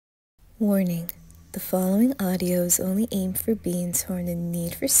Warning: the following audio is only aimed for beings who are in the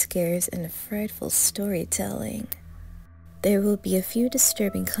need for scares and frightful storytelling. There will be a few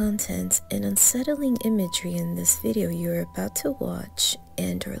disturbing content and unsettling imagery in this video you are about to watch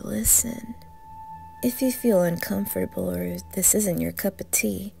and or listen. If you feel uncomfortable or this isn't your cup of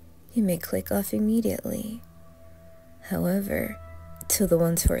tea, you may click off immediately. However, to the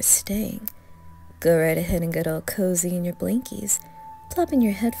ones who are staying, go right ahead and get all cozy in your blankies, plop in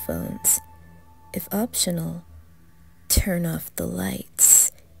your headphones. If optional, turn off the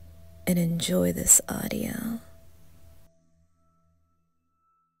lights and enjoy this audio.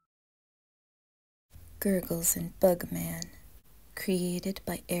 Gurgles and Bugman, created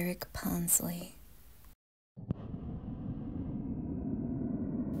by Eric Ponslee.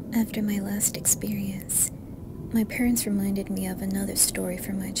 After my last experience, my parents reminded me of another story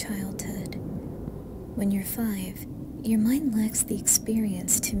from my childhood. When you're 5, your mind lacks the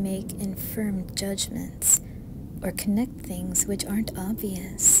experience to make informed judgments or connect things which aren't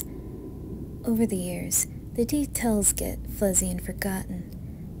obvious. Over the years, the details get fuzzy and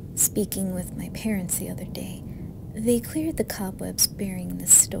forgotten. Speaking with my parents the other day, they cleared the cobwebs bearing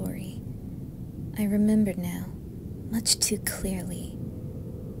this story. I remember now, much too clearly,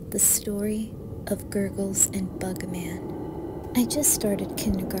 the story of Gurgles and Bugman. I just started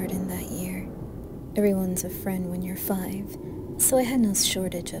kindergarten that year. Everyone's a friend when you're 5, so I had no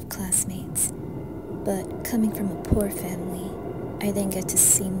shortage of classmates. But coming from a poor family, I didn't get to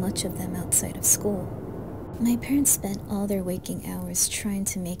see much of them outside of school. My parents spent all their waking hours trying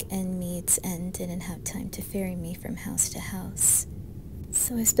to make ends meet and didn't have time to ferry me from house to house.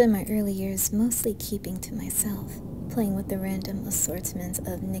 So I spent my early years mostly keeping to myself, playing with the random assortment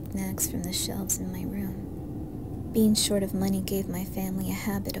of knickknacks from the shelves in my room. Being short of money gave my family a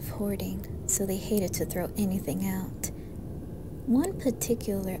habit of hoarding, so they hated to throw anything out. One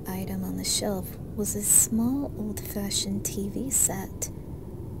particular item on the shelf was a small old-fashioned TV set,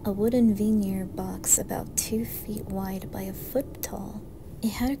 a wooden veneer box about 2 feet wide by a foot tall.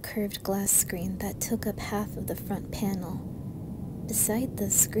 It had a curved glass screen that took up half of the front panel. Beside the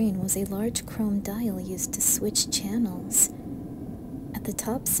screen was a large chrome dial used to switch channels. At the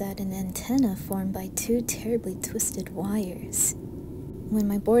top sat an antenna formed by 2 terribly twisted wires. When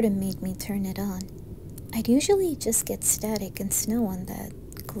my boredom made me turn it on, I'd usually just get static and snow on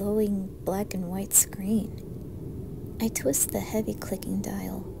that glowing black and white screen. I twist the heavy clicking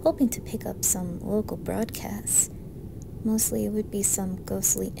dial, hoping to pick up some local broadcasts. Mostly it would be some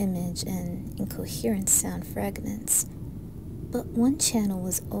ghostly image and incoherent sound fragments. But one channel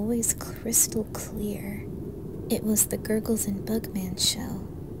was always crystal clear. It was the Gurgles and Bugman show.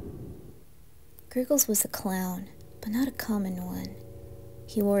 Gurgles was a clown, but not a common one.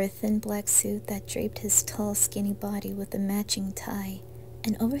 He wore a thin black suit that draped his tall, skinny body with a matching tie,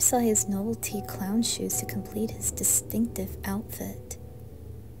 and oversized novelty clown shoes to complete his distinctive outfit.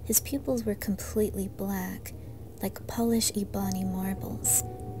 His pupils were completely black, like polished ebony marbles,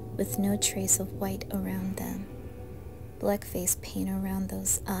 with no trace of white around them. Black face paint around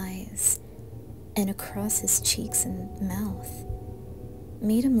those eyes, and across his cheeks and mouth,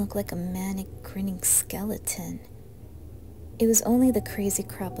 made him look like a manic, grinning skeleton. It was only the crazy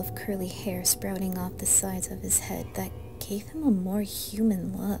crop of curly hair sprouting off the sides of his head that gave him a more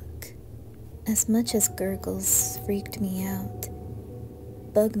human look. As much as Gurgles freaked me out,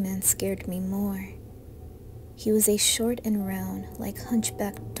 Bugman scared me more. He was a short and round, like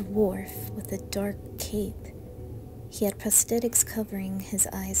hunchbacked dwarf with a dark cape. He had prosthetics covering his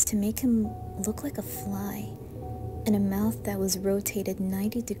eyes to make him look like a fly, and a mouth that was rotated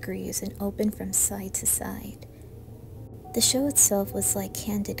 90 degrees and open from side to side. The show itself was like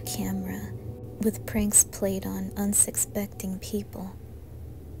candid camera, with pranks played on unsuspecting people.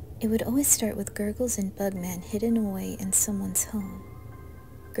 It would always start with Gurgles and Bugman hidden away in someone's home.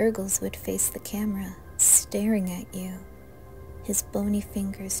 Gurgles would face the camera, staring at you, his bony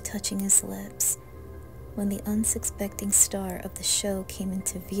fingers touching his lips. When the unsuspecting star of the show came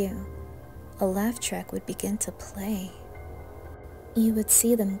into view, a laugh track would begin to play. You would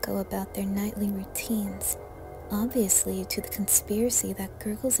see them go about their nightly routines, obviously to the conspiracy that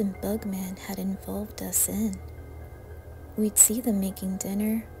Gurgles and Bugman had involved us in. We'd see them making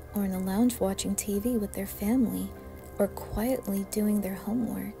dinner, or in the lounge watching TV with their family, or quietly doing their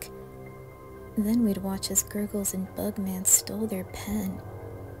homework. Then we'd watch as Gurgles and Bugman stole their pen,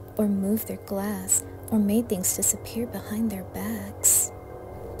 or moved their glass, or made things disappear behind their backs.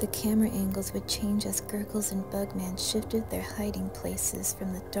 The camera angles would change as Gurgles and Bugman shifted their hiding places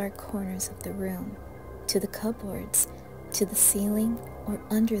from the dark corners of the room, to the cupboards, to the ceiling, or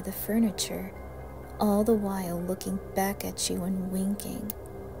under the furniture, all the while looking back at you and winking.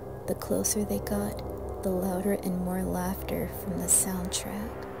 The closer they got, the louder and more laughter from the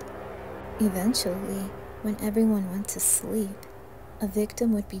soundtrack. Eventually, when everyone went to sleep, a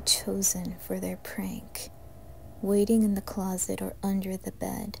victim would be chosen for their prank. Waiting in the closet or under the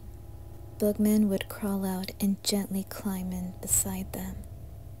bed, Bugman would crawl out and gently climb in beside them.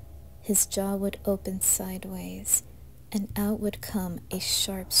 His jaw would open sideways, and out would come a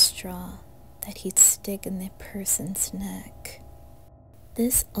sharp straw that he'd stick in the person's neck.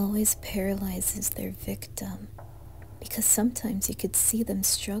 This always paralyzes their victim, because sometimes you could see them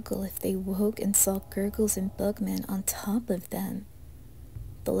struggle if they woke and saw Gurgles and Bugman on top of them.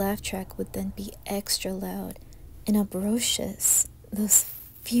 The laugh track would then be extra loud and uproarious those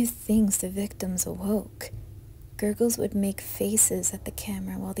few things the victims awoke. Gurgles would make faces at the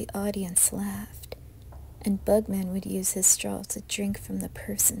camera while the audience laughed, and Bugman would use his straw to drink from the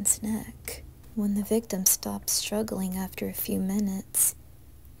person's neck. When the victim stopped struggling after a few minutes,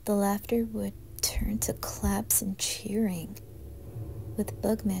 the laughter would turn to claps and cheering. With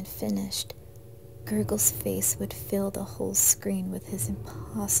Bugman finished, Gurgle's face would fill the whole screen with his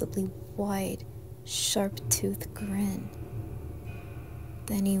impossibly wide, sharp-toothed grin.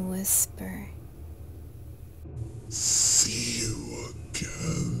 Then he'd whisper, "See you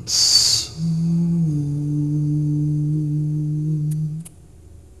again soon."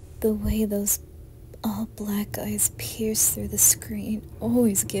 The way those all-black eyes pierce through the screen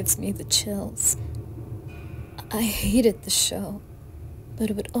always gives me the chills. I hated the show, but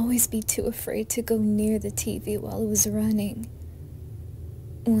I would always be too afraid to go near the TV while it was running.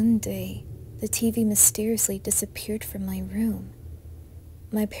 One day, the TV mysteriously disappeared from my room.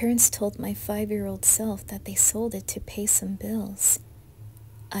 My parents told my 5-year-old self that they sold it to pay some bills.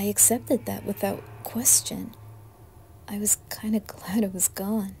 I accepted that without question. I was kind of glad it was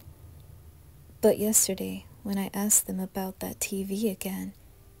gone. But yesterday, when I asked them about that TV again,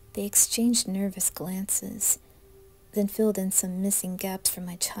 they exchanged nervous glances, then filled in some missing gaps from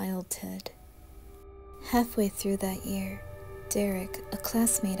my childhood. Halfway through that year, Derek, a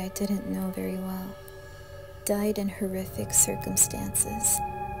classmate I didn't know very well, died in horrific circumstances.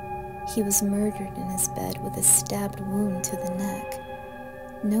 He was murdered in his bed with a stabbed wound to the neck.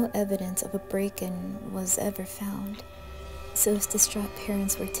 No evidence of a break-in was ever found, so his distraught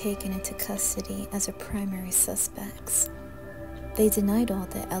parents were taken into custody as our primary suspects. They denied all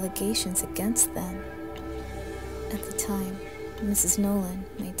the allegations against them. At the time, Mrs. Nolan,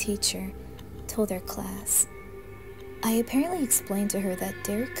 my teacher, told our class, I apparently explained to her that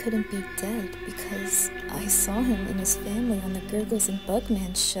Derek couldn't be dead because I saw him and his family on the Gurgles and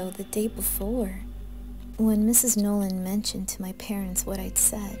Bugman show the day before. When Mrs. Nolan mentioned to my parents what I'd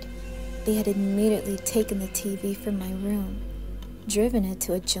said, they had immediately taken the TV from my room, driven it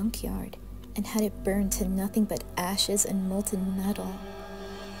to a junkyard, and had it burned to nothing but ashes and molten metal.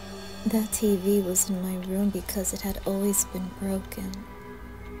 That TV was in my room because it had always been broken.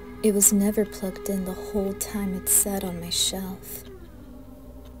 It was never plugged in the whole time it sat on my shelf.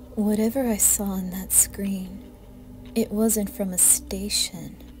 Whatever I saw on that screen, it wasn't from a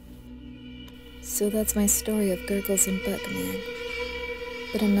station. So that's my story of Gurgles and Bugman.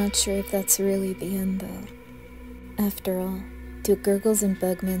 But I'm not sure if that's really the end though. After all, do Gurgles and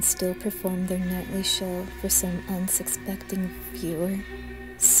Bugman still perform their nightly show for some unsuspecting viewer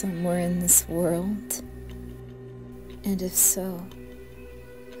somewhere in this world? And if so,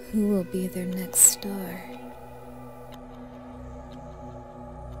 who will be their next star?